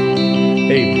name.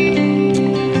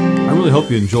 Amen. I really hope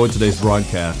you enjoyed today's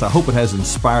broadcast. I hope it has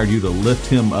inspired you to lift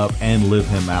Him up and live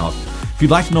Him out. If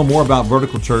you'd like to know more about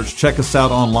Vertical Church, check us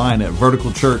out online at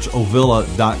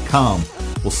verticalchurchovilla.com.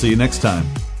 We'll see you next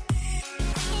time.